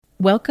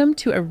Welcome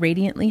to A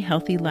Radiantly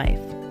Healthy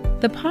Life,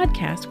 the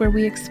podcast where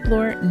we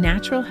explore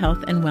natural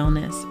health and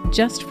wellness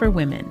just for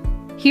women.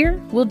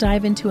 Here, we'll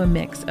dive into a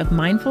mix of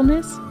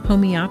mindfulness,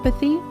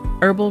 homeopathy,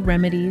 herbal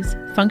remedies,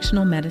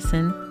 functional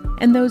medicine,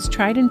 and those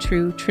tried and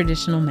true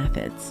traditional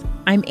methods.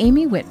 I'm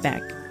Amy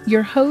Whitbeck,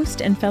 your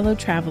host and fellow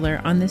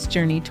traveler on this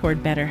journey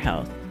toward better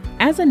health.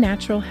 As a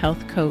natural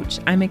health coach,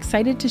 I'm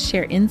excited to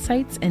share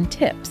insights and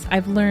tips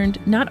I've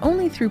learned not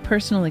only through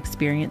personal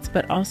experience,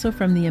 but also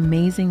from the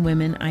amazing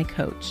women I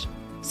coach.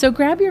 So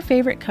grab your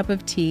favorite cup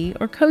of tea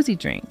or cozy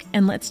drink,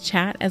 and let's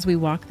chat as we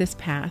walk this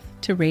path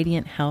to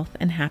radiant health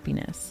and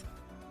happiness.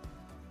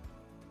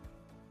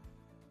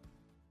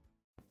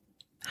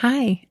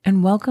 Hi,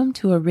 and welcome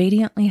to A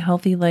Radiantly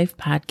Healthy Life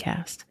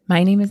podcast.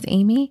 My name is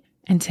Amy,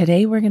 and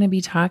today we're going to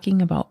be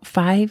talking about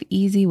 5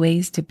 easy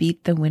ways to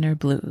beat the winter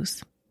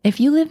blues. If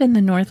you live in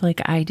the north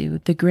like I do,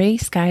 the gray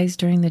skies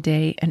during the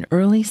day and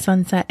early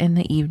sunset in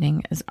the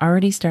evening is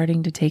already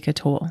starting to take a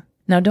toll.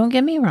 Now, don't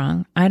get me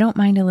wrong, I don't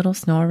mind a little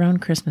snow around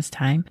Christmas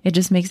time. It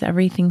just makes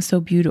everything so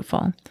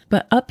beautiful.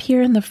 But up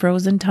here in the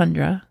frozen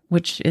tundra,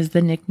 which is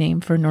the nickname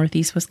for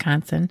Northeast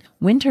Wisconsin,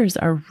 winters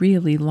are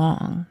really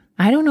long.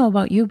 I don't know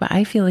about you, but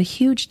I feel a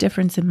huge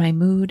difference in my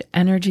mood,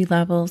 energy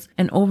levels,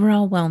 and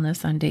overall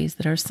wellness on days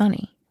that are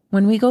sunny.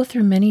 When we go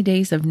through many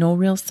days of no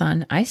real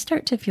sun, I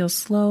start to feel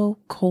slow,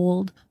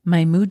 cold,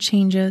 my mood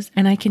changes,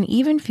 and I can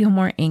even feel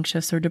more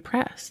anxious or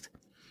depressed.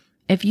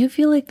 If you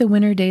feel like the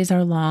winter days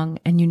are long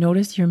and you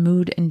notice your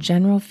mood and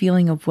general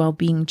feeling of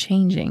well-being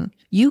changing,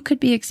 you could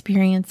be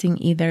experiencing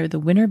either the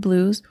winter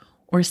blues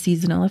or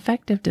seasonal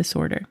affective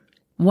disorder.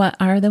 What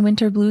are the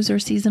winter blues or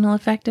seasonal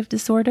affective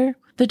disorder?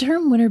 The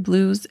term winter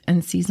blues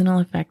and seasonal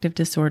affective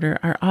disorder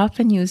are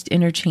often used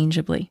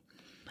interchangeably.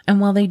 And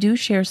while they do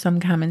share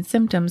some common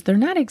symptoms, they're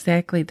not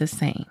exactly the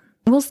same.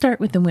 We'll start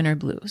with the winter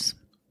blues.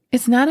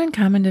 It's not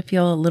uncommon to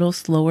feel a little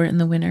slower in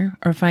the winter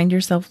or find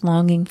yourself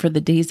longing for the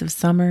days of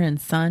summer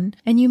and sun,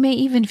 and you may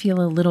even feel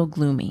a little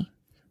gloomy.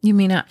 You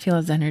may not feel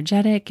as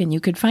energetic, and you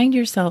could find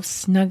yourself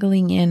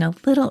snuggling in a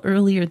little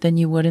earlier than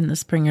you would in the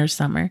spring or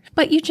summer,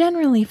 but you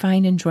generally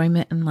find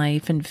enjoyment in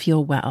life and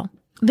feel well.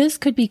 This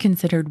could be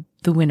considered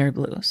the winter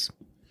blues.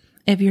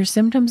 If your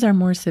symptoms are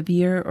more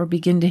severe or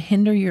begin to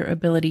hinder your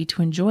ability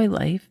to enjoy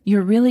life,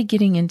 you're really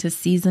getting into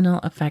seasonal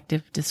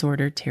affective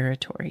disorder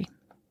territory.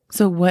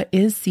 So what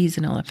is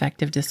seasonal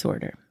affective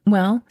disorder?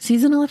 Well,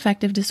 seasonal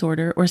affective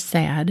disorder, or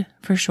SAD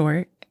for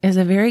short, is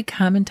a very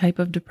common type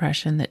of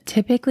depression that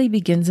typically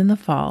begins in the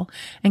fall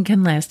and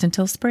can last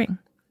until spring.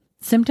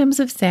 Symptoms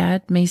of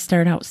SAD may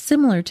start out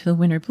similar to the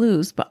winter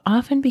blues, but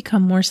often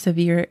become more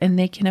severe and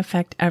they can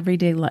affect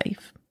everyday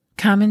life.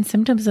 Common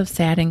symptoms of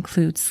SAD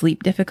include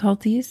sleep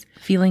difficulties,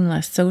 feeling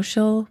less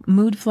social,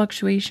 mood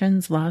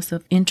fluctuations, loss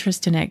of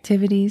interest in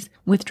activities,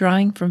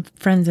 withdrawing from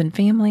friends and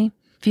family,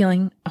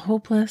 feeling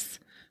hopeless,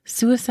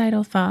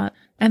 suicidal thought,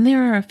 and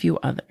there are a few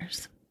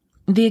others.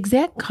 The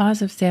exact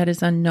cause of SAD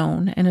is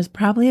unknown and is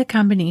probably a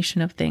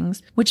combination of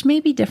things which may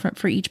be different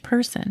for each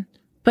person.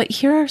 But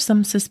here are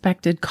some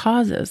suspected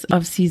causes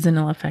of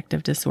seasonal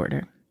affective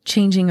disorder: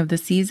 changing of the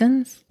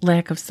seasons,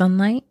 lack of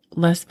sunlight,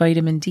 less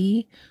vitamin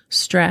D,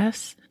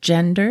 stress,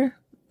 gender.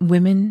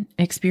 Women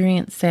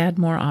experience SAD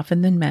more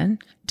often than men,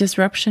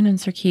 disruption in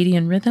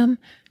circadian rhythm,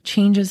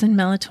 changes in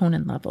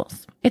melatonin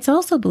levels. It's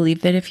also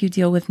believed that if you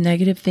deal with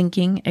negative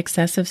thinking,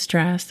 excessive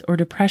stress, or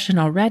depression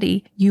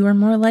already, you are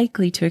more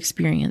likely to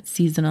experience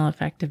seasonal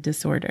affective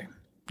disorder.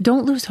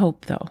 Don't lose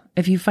hope, though.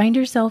 If you find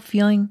yourself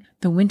feeling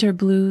the winter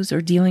blues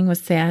or dealing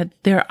with SAD,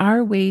 there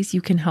are ways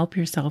you can help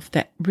yourself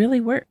that really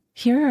work.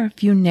 Here are a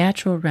few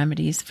natural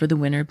remedies for the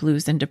winter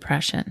blues and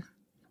depression.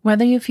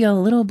 Whether you feel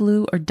a little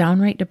blue or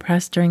downright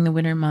depressed during the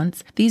winter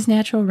months, these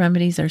natural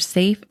remedies are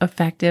safe,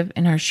 effective,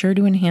 and are sure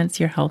to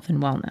enhance your health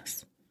and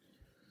wellness.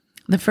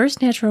 The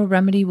first natural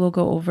remedy we'll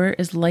go over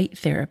is light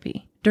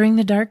therapy. During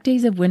the dark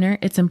days of winter,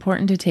 it's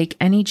important to take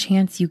any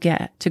chance you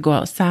get to go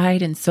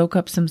outside and soak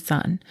up some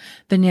sun.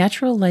 The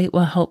natural light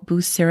will help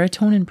boost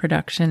serotonin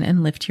production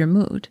and lift your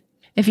mood.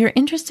 If you're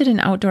interested in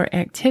outdoor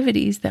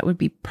activities that would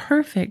be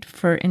perfect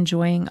for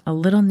enjoying a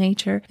little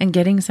nature and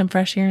getting some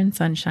fresh air and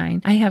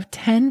sunshine, I have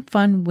 10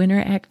 fun winter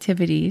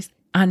activities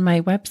on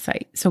my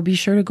website, so be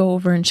sure to go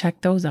over and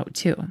check those out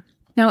too.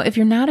 Now, if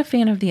you're not a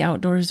fan of the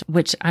outdoors,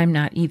 which I'm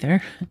not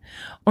either,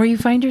 or you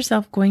find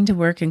yourself going to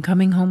work and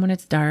coming home when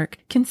it's dark,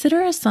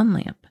 consider a sun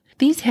lamp.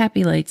 These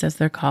happy lights, as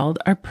they're called,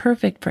 are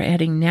perfect for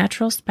adding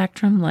natural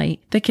spectrum light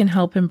that can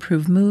help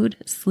improve mood,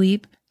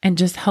 sleep, and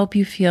just help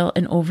you feel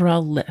an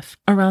overall lift.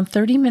 Around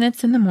 30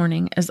 minutes in the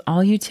morning is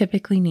all you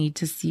typically need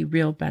to see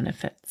real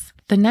benefits.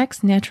 The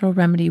next natural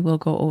remedy we'll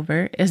go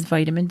over is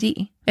vitamin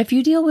D. If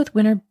you deal with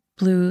winter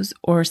blues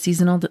or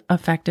seasonal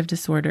affective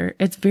disorder,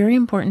 it's very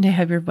important to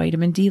have your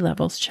vitamin D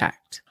levels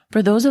checked.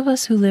 For those of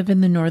us who live in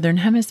the northern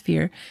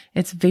hemisphere,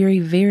 it's very,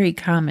 very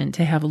common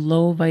to have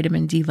low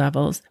vitamin D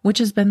levels, which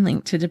has been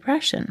linked to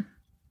depression.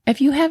 If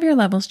you have your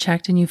levels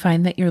checked and you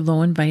find that you're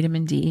low in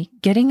vitamin D,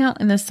 getting out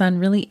in the sun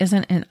really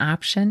isn't an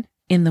option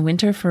in the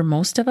winter for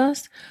most of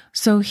us.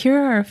 So here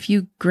are a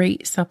few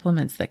great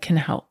supplements that can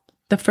help.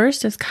 The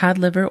first is cod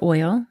liver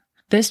oil.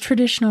 This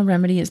traditional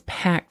remedy is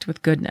packed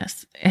with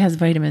goodness. It has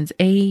vitamins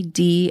A,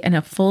 D, and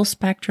a full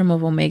spectrum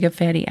of omega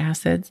fatty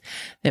acids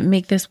that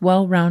make this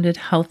well-rounded,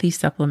 healthy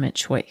supplement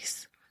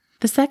choice.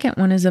 The second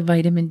one is a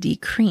vitamin D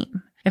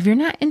cream. If you're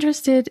not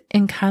interested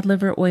in cod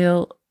liver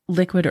oil,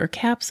 liquid, or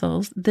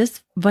capsules,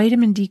 this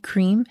vitamin D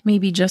cream may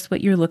be just what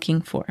you're looking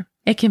for.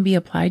 It can be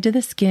applied to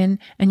the skin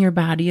and your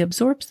body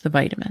absorbs the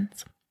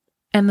vitamins.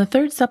 And the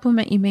third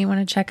supplement you may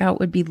want to check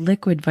out would be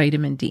liquid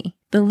vitamin D.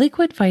 The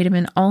liquid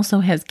vitamin also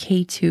has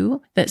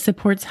K2 that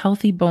supports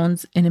healthy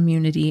bones and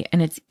immunity,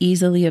 and it's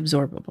easily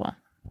absorbable.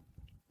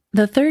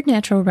 The third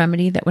natural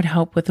remedy that would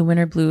help with the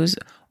winter blues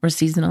or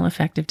seasonal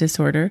affective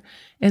disorder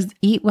is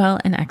eat well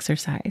and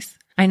exercise.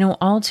 I know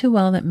all too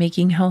well that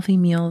making healthy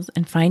meals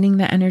and finding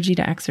the energy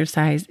to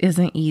exercise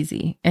isn't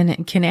easy, and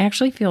it can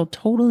actually feel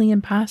totally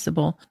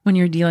impossible when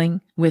you're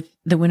dealing with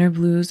the winter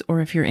blues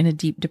or if you're in a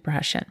deep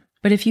depression.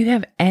 But if you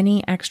have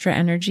any extra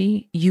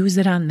energy, use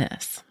it on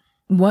this.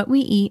 What we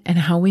eat and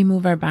how we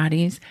move our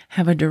bodies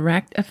have a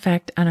direct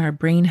effect on our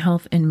brain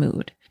health and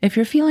mood. If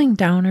you're feeling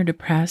down or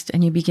depressed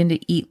and you begin to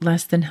eat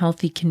less than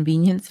healthy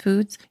convenience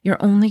foods,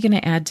 you're only going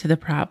to add to the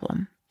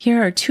problem.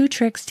 Here are 2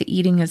 tricks to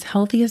eating as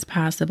healthy as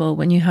possible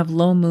when you have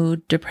low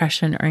mood,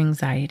 depression, or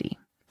anxiety.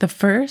 The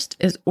first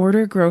is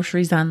order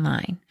groceries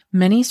online.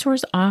 Many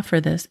stores offer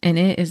this, and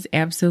it is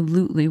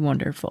absolutely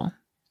wonderful.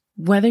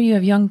 Whether you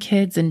have young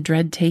kids and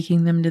dread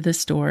taking them to the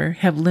store,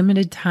 have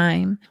limited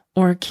time,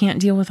 or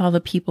can't deal with all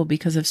the people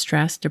because of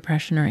stress,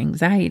 depression, or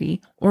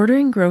anxiety,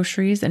 ordering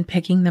groceries and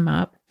picking them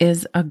up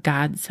is a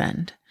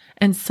godsend.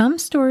 And some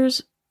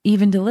stores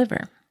even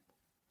deliver.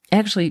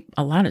 Actually,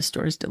 a lot of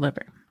stores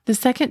deliver. The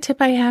second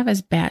tip I have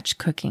is batch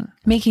cooking.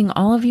 Making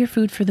all of your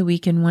food for the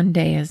week in one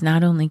day is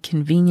not only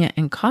convenient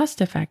and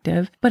cost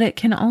effective, but it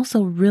can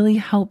also really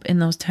help in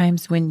those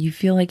times when you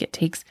feel like it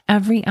takes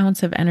every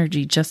ounce of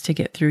energy just to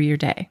get through your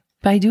day.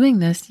 By doing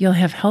this, you'll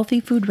have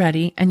healthy food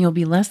ready and you'll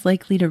be less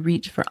likely to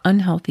reach for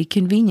unhealthy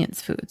convenience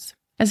foods.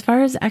 As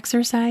far as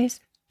exercise,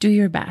 do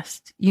your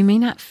best. You may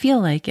not feel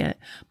like it,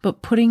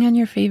 but putting on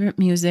your favorite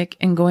music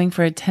and going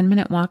for a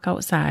 10-minute walk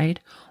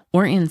outside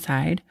or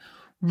inside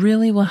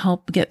really will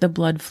help get the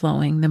blood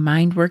flowing, the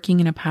mind working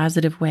in a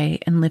positive way,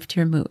 and lift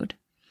your mood.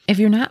 If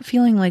you're not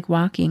feeling like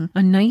walking,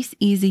 a nice,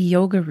 easy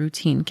yoga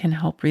routine can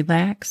help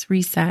relax,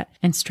 reset,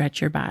 and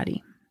stretch your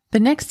body. The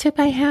next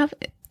tip I have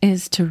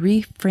is to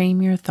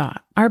reframe your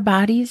thought. Our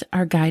bodies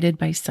are guided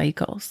by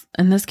cycles,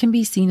 and this can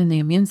be seen in the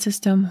immune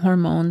system,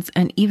 hormones,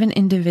 and even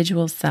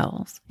individual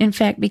cells. In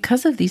fact,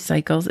 because of these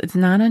cycles, it's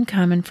not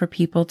uncommon for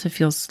people to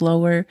feel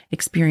slower,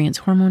 experience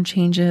hormone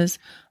changes,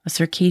 a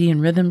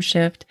circadian rhythm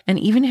shift, and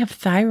even have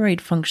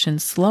thyroid function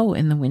slow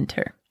in the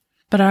winter.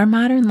 But our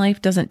modern life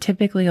doesn't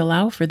typically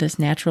allow for this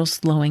natural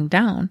slowing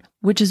down,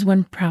 which is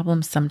when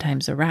problems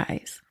sometimes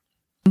arise.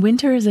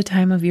 Winter is a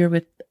time of year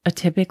with a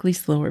typically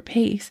slower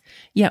pace,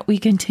 yet we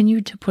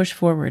continue to push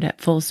forward at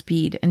full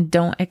speed and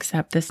don't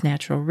accept this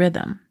natural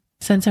rhythm.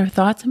 Since our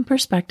thoughts and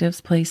perspectives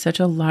play such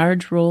a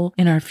large role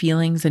in our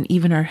feelings and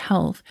even our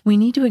health, we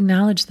need to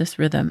acknowledge this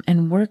rhythm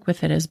and work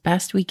with it as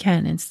best we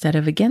can instead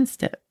of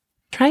against it.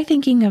 Try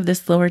thinking of this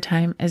slower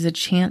time as a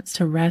chance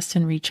to rest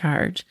and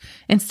recharge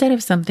instead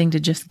of something to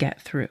just get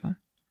through.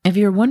 If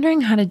you're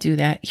wondering how to do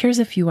that, here's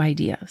a few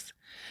ideas.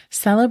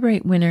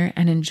 Celebrate winter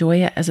and enjoy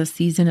it as a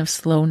season of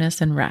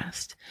slowness and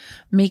rest.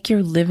 Make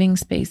your living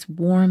space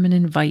warm and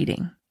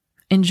inviting.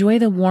 Enjoy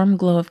the warm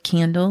glow of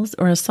candles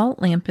or a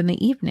salt lamp in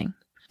the evening.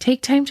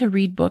 Take time to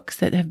read books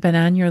that have been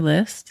on your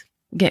list.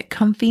 Get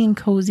comfy and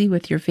cozy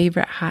with your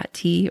favorite hot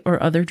tea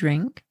or other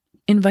drink.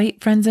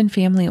 Invite friends and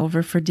family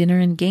over for dinner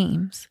and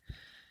games.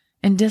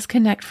 And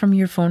disconnect from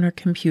your phone or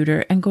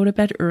computer and go to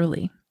bed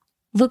early.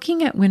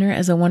 Looking at winter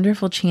as a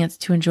wonderful chance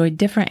to enjoy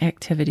different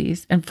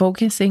activities and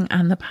focusing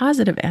on the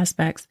positive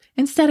aspects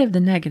instead of the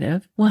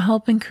negative will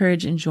help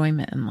encourage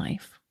enjoyment in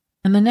life.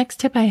 And the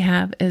next tip I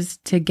have is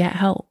to get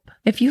help.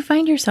 If you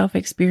find yourself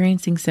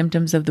experiencing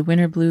symptoms of the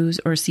winter blues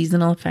or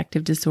seasonal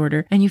affective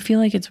disorder and you feel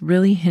like it's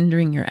really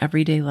hindering your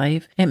everyday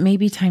life, it may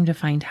be time to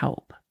find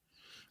help.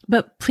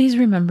 But please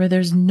remember,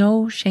 there's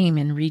no shame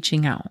in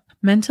reaching out.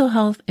 Mental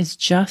health is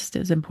just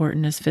as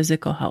important as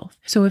physical health.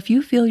 So if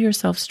you feel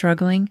yourself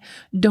struggling,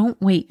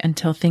 don't wait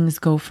until things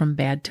go from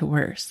bad to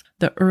worse.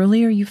 The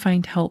earlier you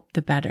find help,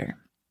 the better.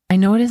 I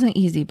know it isn't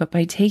easy, but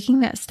by taking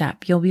that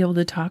step, you'll be able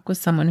to talk with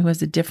someone who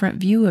has a different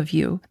view of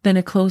you than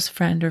a close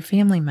friend or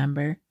family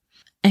member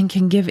and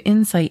can give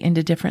insight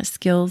into different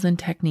skills and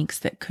techniques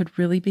that could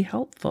really be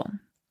helpful.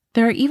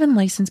 There are even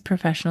licensed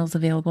professionals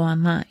available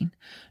online.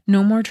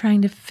 No more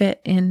trying to fit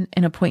in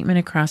an appointment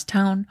across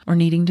town or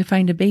needing to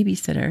find a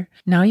babysitter.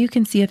 Now you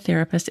can see a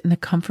therapist in the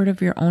comfort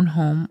of your own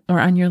home or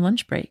on your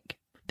lunch break.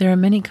 There are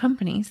many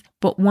companies,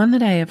 but one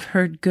that I have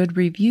heard good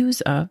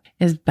reviews of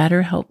is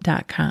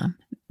BetterHelp.com.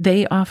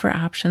 They offer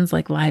options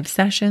like live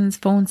sessions,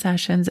 phone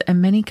sessions,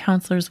 and many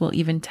counselors will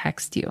even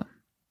text you.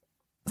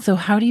 So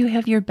how do you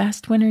have your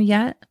best winter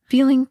yet?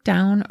 Feeling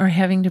down or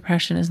having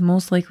depression is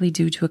most likely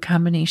due to a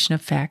combination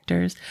of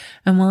factors,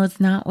 and while it's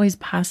not always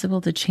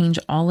possible to change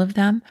all of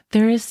them,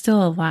 there is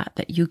still a lot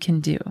that you can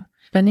do.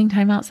 spending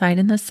time outside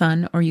in the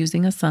sun or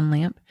using a sun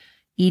lamp,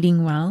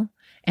 eating well,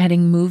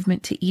 adding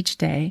movement to each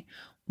day,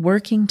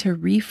 working to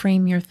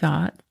reframe your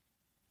thoughts,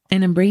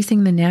 and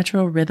embracing the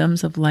natural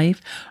rhythms of life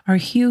are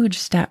huge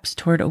steps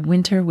toward a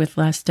winter with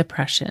less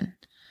depression.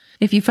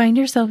 If you find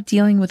yourself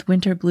dealing with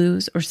winter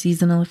blues or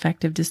seasonal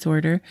affective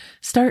disorder,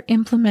 start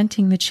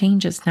implementing the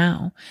changes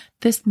now.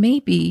 This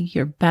may be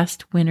your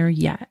best winter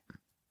yet.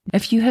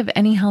 If you have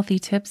any healthy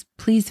tips,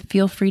 please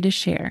feel free to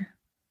share.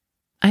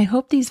 I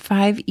hope these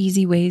 5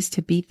 easy ways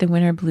to beat the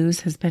winter blues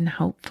has been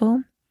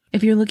helpful.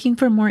 If you're looking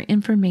for more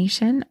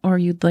information or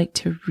you'd like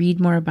to read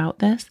more about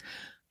this,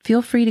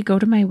 feel free to go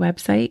to my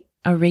website,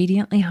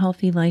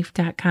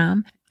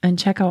 aradiantlyhealthylife.com, and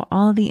check out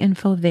all the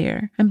info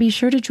there. And be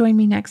sure to join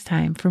me next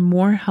time for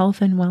more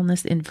health and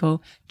wellness info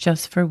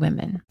just for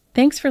women.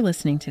 Thanks for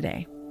listening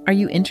today. Are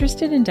you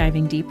interested in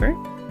diving deeper?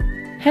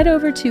 Head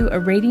over to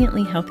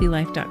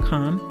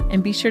aradiantlyhealthylife.com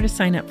and be sure to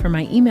sign up for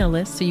my email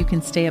list so you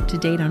can stay up to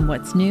date on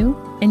what's new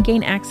and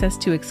gain access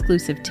to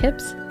exclusive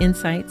tips,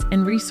 insights,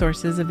 and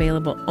resources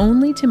available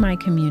only to my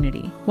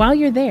community. While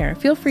you're there,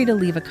 feel free to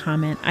leave a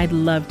comment. I'd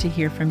love to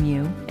hear from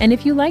you. And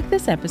if you like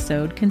this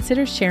episode,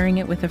 consider sharing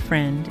it with a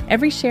friend.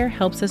 Every share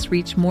helps us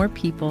reach more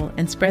people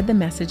and spread the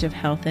message of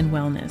health and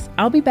wellness.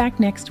 I'll be back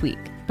next week.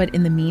 But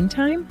in the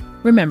meantime,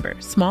 remember,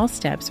 small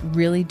steps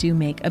really do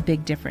make a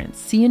big difference.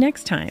 See you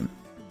next time.